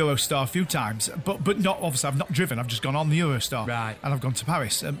on bar. the Eurostar a few times, but not obviously. I've not driven. I've just gone on the Eurostar, Right. And I've gone to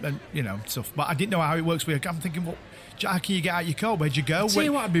Paris and stuff. But I didn't know how it works. I'm thinking, how can you get out your car? Where'd you go? Tell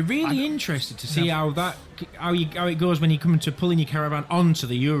you what, I'd be really interested to see how it goes when you come to pulling your caravan onto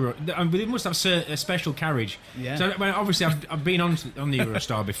the Euro. I mean, they must have a special carriage. Yeah. So obviously, I've been on the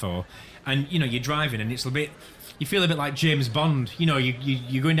Eurostar before, and you're driving, and it's a bit. You feel a bit like James Bond.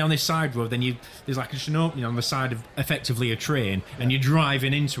 You're going down this side road, then there's like just an opening on the side of effectively a train, and you're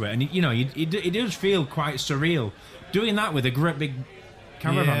driving into it, and it does feel quite surreal. Doing that with a great big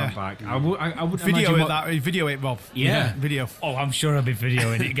caravan Yeah. on bike. I would Video imagine it, what, that. Video it, Rob. Yeah. Video. Oh, I'm sure I'll be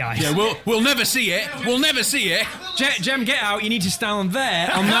videoing it, guys. Yeah, we'll never see it. We'll never see it. Jem, get out. You need to stand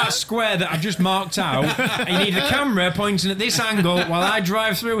there on that square that I've just marked out. And you need the camera pointing at this angle while I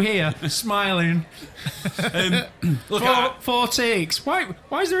drive through here, smiling. Look, Four takes. Why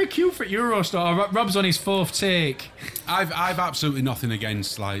is there a queue for Eurostar? Rob's on his 4th take. I've absolutely nothing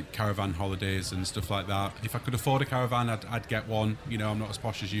against like caravan holidays and stuff like that. If I could afford a caravan, I'd get one. You know, I'm not as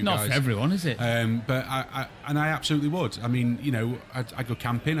posh as you Not guys. for everyone, is it? But I absolutely would. I mean, you know, I go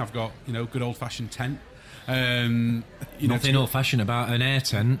camping. I've got, you know, good old fashioned tent. Nothing old-fashioned about an air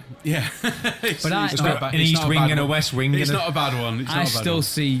tent. Yeah, But I- it's not a bad- an it's east not wing bad and a one. west wing. It's and not a bad one. It's not I a bad still one.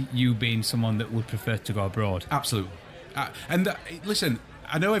 see you being someone that would prefer to go abroad. Absolutely. Listen,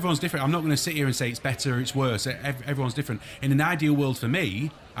 I know everyone's different. I'm not going to sit here and say it's better or it's worse. Everyone's different. In an ideal world for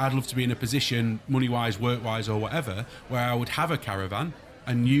me, I'd love to be in a position, money-wise, work-wise, or whatever, where I would have a caravan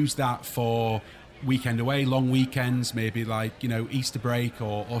and use that for weekend away, long weekends, maybe like, you know, Easter break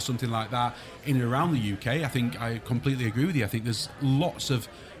or something like that in and around the UK. I think I completely agree with you. I think there's lots of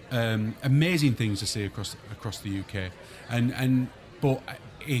amazing things to see across the UK. But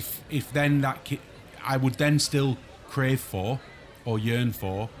if then I would then still crave for or yearn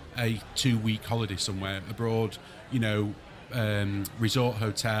for a 2-week holiday somewhere abroad, you know, resort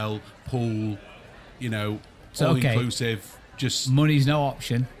hotel, pool, you know, So, all okay. inclusive, just Money's no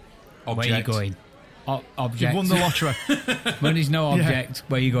option. object. Where are you going? Object. You've won the lottery. Money's no object.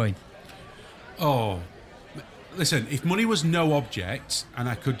 Where are you going? Oh, listen, if money was no object and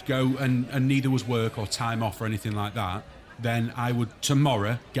I could go and neither was work or time off or anything like that, then I would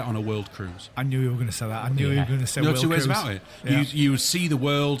tomorrow get on a world cruise. I knew you were going to say that. I knew you Yeah. were going to say No world two ways cruise. about it. Yeah. You would see the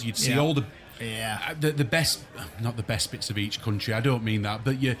world, you'd see Yeah. all the Yeah. the best, not the best bits of each country. I don't mean that,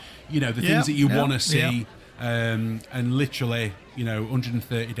 but you know the Yeah, things that you yeah, want to see, yeah. and literally, you know,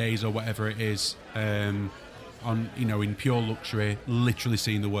 130 days or whatever it is, on, you know, in pure luxury, literally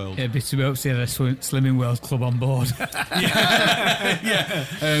seeing the world. It'd be to be able to see the Slimming World Club on board. Yeah.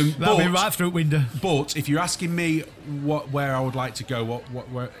 That'll be right through window. But if you're asking me where I would like to go,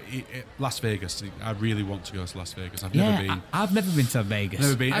 Las Vegas. I really want to go to Las Vegas. I've never been. I've never been to Vegas.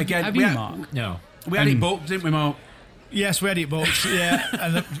 Never been. Have, Again, have we you, had- Mark? No. We had it booked, didn't we, Mark? Yes, we had it booked. Yeah,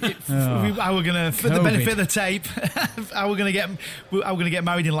 and I were gonna, for the COVID. benefit of the tape, I were gonna get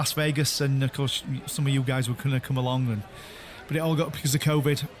married in Las Vegas, and of course some of you guys were gonna come along, but it all got because of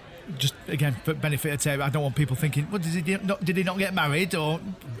COVID. Just again, for benefit of tape, I don't want people thinking, "Well, did he not get married?" Or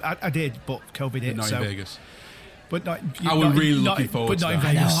I did, but COVID hit. Not so, in Vegas. but not. I was really looking forward but to not in that.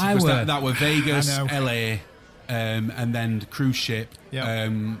 I know, Vegas. I Was were. that were Vegas, I know. LA, and then the cruise ship Yeah.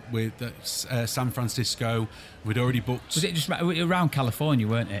 with San Francisco. We'd already booked. Was it just around California,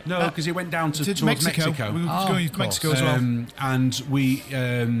 weren't it? No, because it went down To towards Mexico. We were Oh, going of to Mexico as well. And we,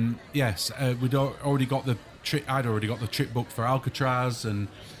 we'd already got the trip. I'd already got the trip booked for Alcatraz, and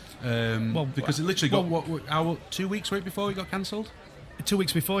because it literally got 2 weeks right before it got cancelled. 2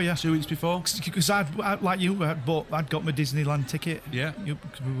 weeks before, yeah. 2 weeks before. Because I'd like you, I'd got my Disneyland ticket. Yeah.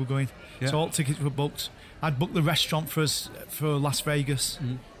 Because we were going. Yeah. So all tickets were booked. I'd booked the restaurant for us for Las Vegas.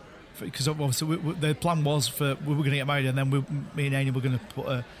 Because obviously the plan was we were going to get married, and then me and Amy were going to put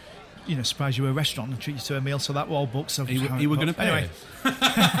a, surprise you a restaurant and treat you to a meal. So that were all booked. So You were going to pay.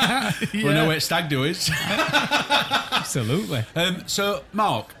 Anyway. We know where Stag Do is. Absolutely. So,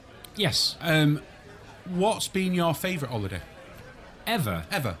 Mark, Yes. what's been your favourite holiday Ever.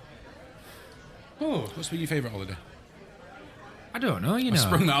 ever? Oh, What's been your favourite holiday? I don't know. You know.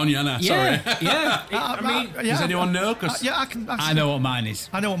 Sprung that on you, Anna. Yeah. Sorry. Yeah. I mean, Does anyone know? 'Cause Yeah, I can. I know what mine is.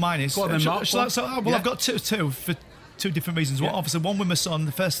 I know what mine is. Go on then, Mark. Yeah. I've got two for two different reasons. Yeah. Obviously, one with my son.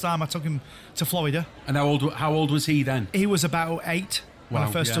 The first time I took him to Florida, And how old was he then? he was about 8 when I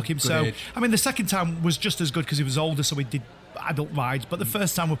Wow, first yeah, took him. good So, age. I mean, the second time was just as good because he was older, so we did adult rides. But the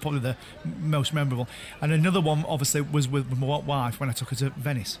first time was probably the most memorable. And another one, obviously, was with my wife when I took her to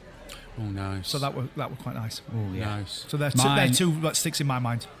Venice. Oh, nice. So that were quite nice. Oh, yeah. nice. So they're Mine- two that sticks in my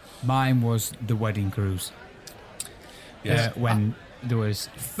mind. Mine was the wedding cruise. Yes. When there was...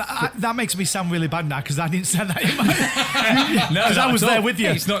 That makes me sound really bad now because I didn't say that in my. No, Because I was there with you.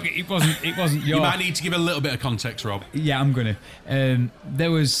 It's not. It wasn't your... You might need to give a little bit of context, Rob. Yeah, I'm gonna.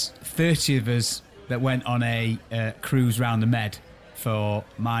 There was 30 of us that went on a cruise round the Med for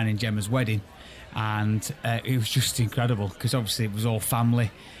mine and Gemma's wedding, and it was just incredible because obviously it was all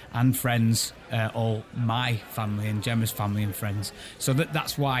family, and friends, all my family and Gemma's family and friends. So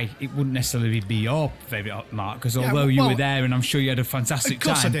that's why it wouldn't necessarily be your favourite, Mark, because although you were there and I'm sure you had a fantastic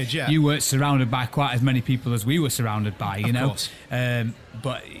time, of course I did, yeah. You weren't surrounded by quite as many people as we were surrounded by, you know. Course.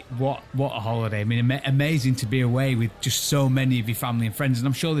 But what a holiday. I mean, amazing to be away with just so many of your family and friends. And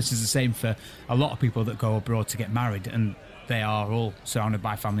I'm sure this is the same for a lot of people that go abroad to get married, and they are all surrounded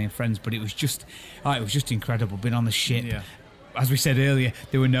by family and friends. But it was just incredible being on the ship. Yeah. As we said earlier,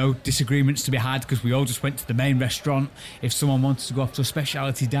 there were no disagreements to be had because we all just went to the main restaurant. If someone wanted to go off to a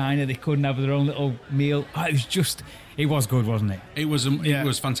specialty diner, they couldn't have their own little meal. It was good, wasn't it? It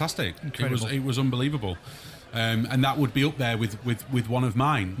was fantastic. Incredible. It was unbelievable. And that would be up there with one of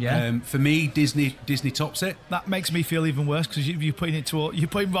mine. Yeah. For me, Disney tops it. That makes me feel even worse because you're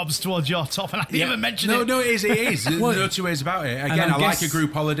putting Rob's towards your top, and I didn't even mention it. No, it is. It is. There's no two ways about it. Again, I like a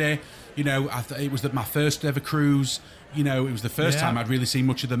group holiday. You know, it was my first ever cruise. You know, it was the first time I'd really seen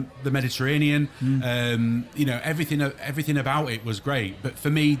much of the Mediterranean. You know, everything about it was great. But for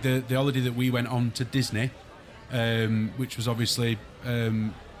me, the holiday that we went on to Disney, which was obviously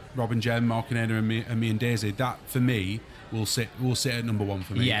Rob and Jem, Mark and Anna, and me and Daisy, that for me will sit at number one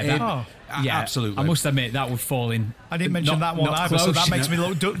for me. Yeah, absolutely. I must admit that would fall in. I didn't mention that one either, so that makes me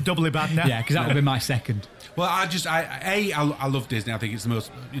look doubly bad now. Yeah, because that would be my second. Well, I love Disney. I think it's the most,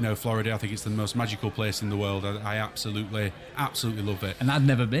 Florida. I think it's the most magical place in the world. I absolutely love it. And I'd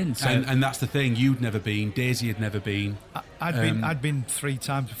never been. So. And that's the thing. You'd never been. Daisy had never been. I'd been 3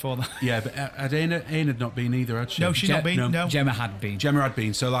 times before that. Yeah, but Anne had not been either, had she? No, she'd not been. No. Gemma had been. Gemma had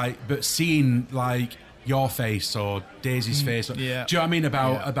been. So but seeing your face or Daisy's face. Do you know what I mean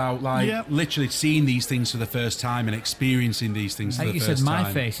about literally seeing these things for the first time and experiencing these things for the first time? You said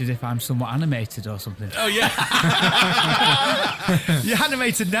my face as if I'm somewhat animated or something. Oh yeah. You're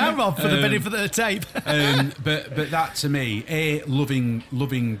animated now, Rob, for the benefit of the tape. But that to me,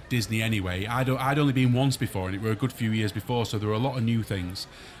 loving Disney anyway. I'd only been once before, and it were a good few years before, so there were a lot of new things.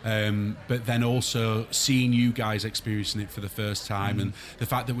 But then also seeing you guys experiencing it for the first time, and the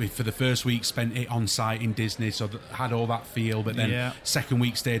fact that we for the first week spent it on site in Disney, so that had all that feel. But then second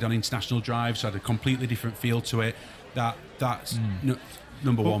week stayed on International Drive, so had a completely different feel to it. That's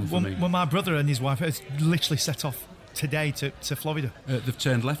number one for me. Well, my brother and his wife has literally set off today to Florida. They've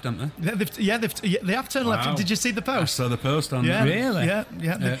turned left, haven't they? They have turned left. Did you see the post? I saw the post on there. Really? Yeah.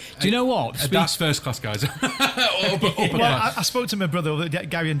 Do you know what? That's first class, guys. I spoke to my brother,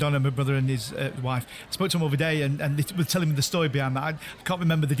 Gary and Donna, my brother and his wife. I spoke to him over day, and they were telling me the story behind that. I can't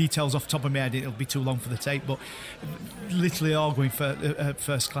remember the details off the top of my head. It'll be too long for the tape, but literally all going for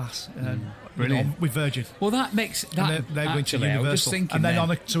first class. Brilliant. With Virgin. Well, that makes that. They're going to Universal, and then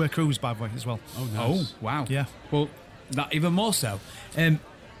on to a cruise, by the way, as well. Oh, nice. Oh, wow. Yeah. Well, that even more so.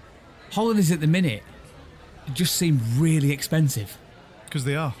 Holidays at the minute just seem really expensive. Because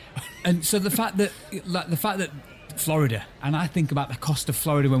they are. And so the fact that Florida, and I think about the cost of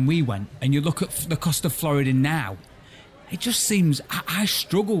Florida when we went, and you look at the cost of Florida now, it just seems I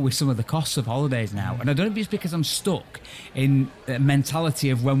struggle with some of the costs of holidays now, and I don't know if it's because I'm stuck in a mentality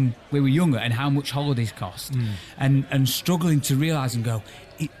of when we were younger and how much holidays cost, and struggling to realise and go,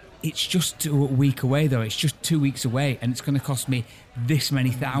 it's just a week away though. It's just 2 weeks away, and it's going to cost me this many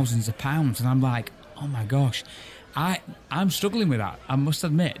thousands of pounds, and I'm like, oh my gosh. I'm struggling with that, I must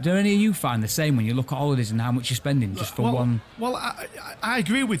admit. Do any of you find the same when you look at holidays and how much you're spending just for one? Well, I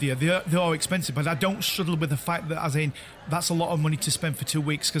agree with you. They are expensive, but I don't struggle with the fact that, as in, that's a lot of money to spend for 2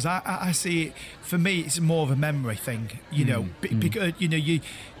 weeks, because I see it, for me, it's more of a memory thing, because,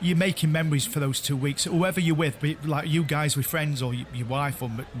 you're making memories for those 2 weeks. Whoever you're with, like you guys with friends or your wife or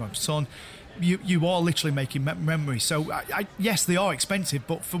my son, you are literally making memories. So yes, they are expensive,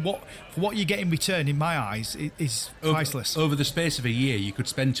 but for what you get in return, in my eyes, it is priceless. Over the space of a year, you could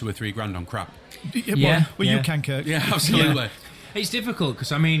spend 2 or 3 grand on crap. You can, Kirk. Yeah, absolutely. Yeah. It's difficult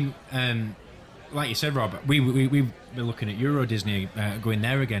because, I mean, like you said, Rob, we were looking at Euro Disney going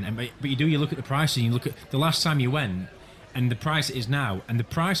there again, but you look at the price and you look at the last time you went and the price it is now, and the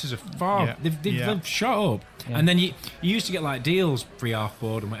prices are far they've shot up. Yeah. And then you used to get like deals, free half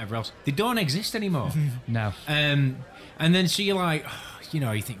board and whatever else. They don't exist anymore. No. And then so you're like,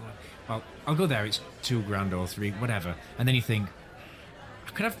 you think, well, I'll go there. It's 2 grand or 3, whatever. And then you think,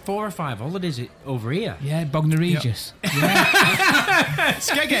 I could have 4 or 5 holidays over here. Yeah, Bognor Regis. Get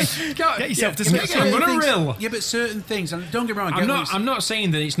yourself to Skeggy. I'm gonna rill. Yeah, but certain things, and don't get me wrong. I'm not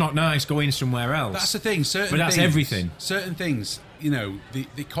saying that it's not nice going somewhere else. That's the thing. But that's everything. Certain things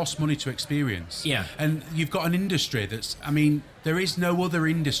they cost money to experience. Yeah. And you've got an industry that's, there is no other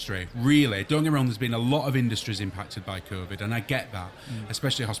industry, really. Don't get me wrong, there's been a lot of industries impacted by COVID, and I get that,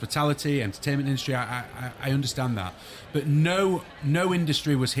 especially hospitality, entertainment industry, I understand that. But no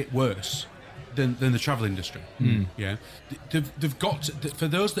industry was hit worse than the travel industry. Yeah. They've got to, for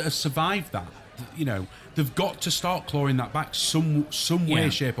those that have survived that, they've got to start clawing that back some way,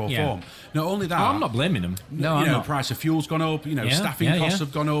 shape or form. Not only that, I'm not blaming them. No, I'm not. Price of fuel's gone up. Staffing costs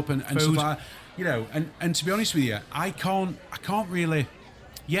have gone up, and stuff like that. And to be honest with you, I can't really.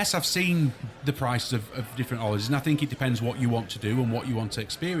 Yes, I've seen the prices of different holidays, and I think it depends what you want to do and what you want to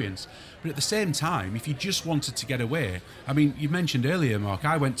experience. But at the same time, if you just wanted to get away, you mentioned earlier, Mark,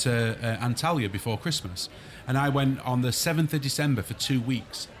 I went to Antalya before Christmas, and I went on the 7th of December for 2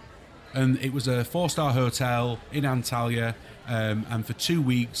 weeks. And it was a 4-star hotel in Antalya, and for 2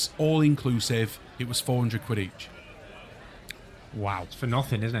 weeks, all inclusive, it was £400 each. Wow, it's for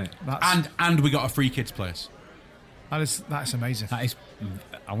nothing, isn't it? And we got a free kids place. That's amazing. That is,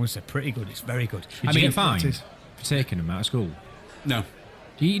 I wouldn't say pretty good. It's very good. Did you get fined for taking them out of school? No.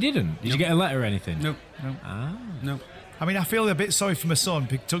 You didn't? Did you get a letter or anything? No. No. I feel a bit sorry for my son,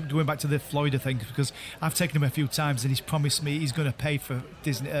 going back to the Florida thing, because I've taken him a few times and he's promised me he's going to pay for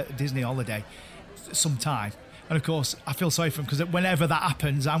Disney holiday sometime. And of course, I feel sorry for him because whenever that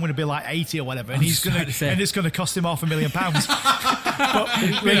happens, I'm going to be like 80 or whatever, and and it's going to cost him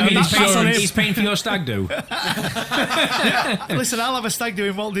 £500,000. But he's paying for your stag do. Listen, I'll have a stag do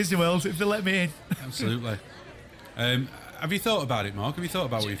in Walt Disney World if they let me in. Absolutely. Have you thought about it, Mark? Have you thought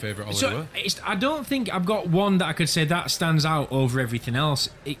about what your favourite holiday were? I don't think I've got one that I could say that stands out over everything else,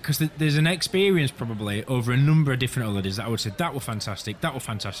 because there's an experience probably over a number of different holidays that I would say that were fantastic,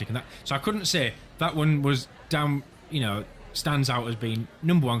 and that. So I couldn't say that one was down, stands out as being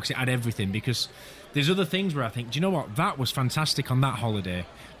number one because it had everything. Because there's other things where I think, do you know what, that was fantastic on that holiday.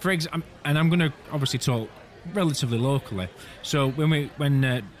 For example, and I'm going to obviously talk relatively locally. So when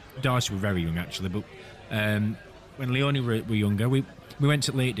Darcy were very young actually, but. When Leonie were younger, we went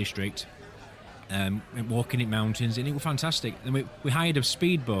to Lake District, went walking in mountains, and it was fantastic. And we hired a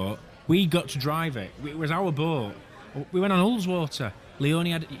speedboat. We got to drive it. It was our boat. We went on Ullswater.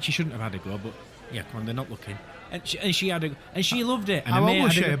 Leonie she shouldn't have had a go, but yeah, come on, they're not looking. And she had and she loved it. And how old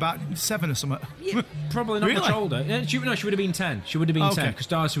was she? About 7 or something? Yeah, probably not much older. She would have been 10. She would have been 10 because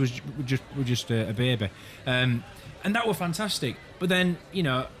Darcy was just a baby, and that was fantastic. But then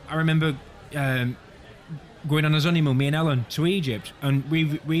I remember. Going on a honeymoon, me and Helen, to Egypt, and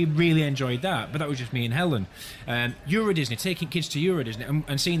we really enjoyed that. But that was just me and Helen. Euro Disney, taking kids to Euro Disney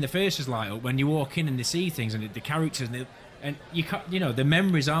and seeing the faces light up when you walk in and they see things and the characters and you can't, the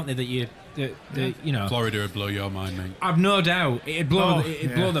memories, aren't they, that Florida would blow your mind, mate. I've no doubt it'd blow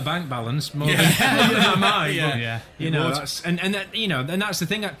blow the bank balance more than my mind. That's and that's the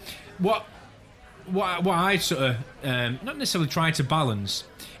thing. What I sort of not necessarily try to balance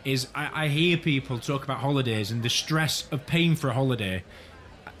is I hear people talk about holidays and the stress of paying for a holiday,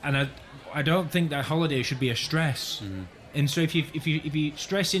 and I don't think that holiday should be a stress. And so if you're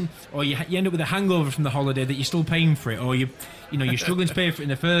stressing, or you end up with a hangover from the holiday that you're still paying for it, or you're struggling to pay for it in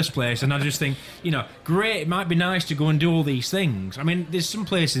the first place, and I just think great, it might be nice to go and do all these things. There's some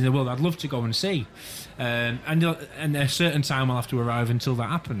places in the world I'd love to go and see, and a certain time will have to arrive until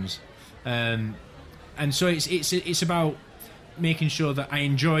that happens, and so it's about making sure that I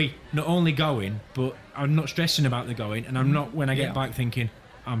enjoy not only going, but I'm not stressing about the going, and I'm not when I get back thinking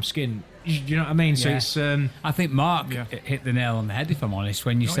I'm skinned. Do you know what I mean? So it's. I think Mark hit the nail on the head, if I'm honest,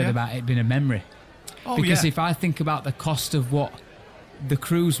 when you said about it being a memory. Because if I think about the cost of what the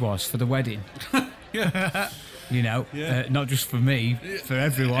cruise was for the wedding, not just for me, for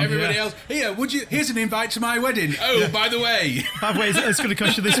everyone. Everybody else. Here, here's an invite to my wedding. Oh, by the way, it's going to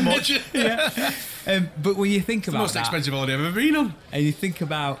cost you this much. But when you think about it's the most expensive holiday I've ever been on, and you think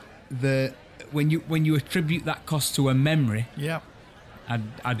about when you attribute that cost to a memory,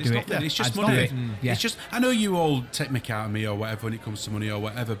 I'd do it. It's just money. It's just. I know you all take mick out of me or whatever when it comes to money or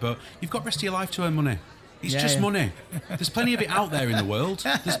whatever, but you've got the rest of your life to earn money. It's just money. There's plenty of it out there in the world.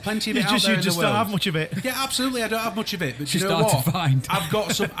 There's plenty of it out there in the world. You just don't have much of it. Yeah, absolutely. I don't have much of it. But just you know what? To find. I've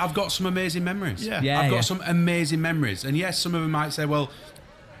got some amazing memories. I've got some amazing memories. And yes, some of them might say, well,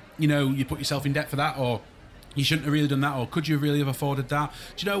 you put yourself in debt for that, or you shouldn't have really done that, or could you really have afforded that?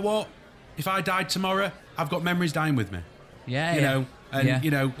 Do you know what? If I died tomorrow, I've got memories dying with me.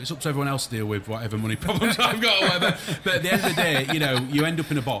 It's up to everyone else to deal with whatever money problems I've got or whatever. But at the end of the day, you end up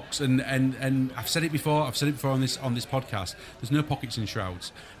in a box, and I've said it before on this podcast. There's no pockets in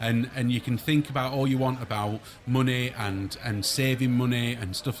shrouds, and you can think about all you want about money and saving money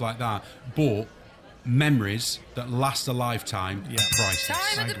and stuff like that, but memories that last a lifetime are priceless.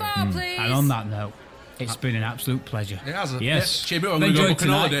 Time at the bar, please. And on that note, it's been an absolute pleasure. It has. Yes. Cheer me up, I'm going to go Enjoyed book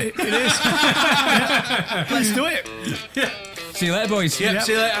an holiday. Let's do it. See you later, boys. Yeah,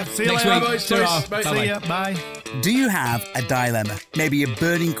 see you later. See you Next later. week. Boys, Ta-ra. boys. See ya. Bye. Do you have a dilemma? Maybe a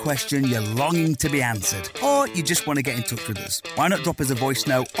burning question you're longing to be answered? Or you just want to get in touch with us? Why not drop us a voice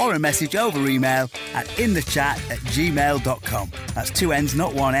note or a message over email at inthechat@gmail.com. That's 2 N's,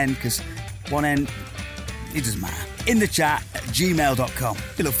 not 1 N, because 1 N, it doesn't matter. Inthechat@gmail.com.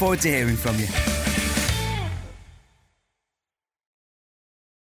 We look forward to hearing from you.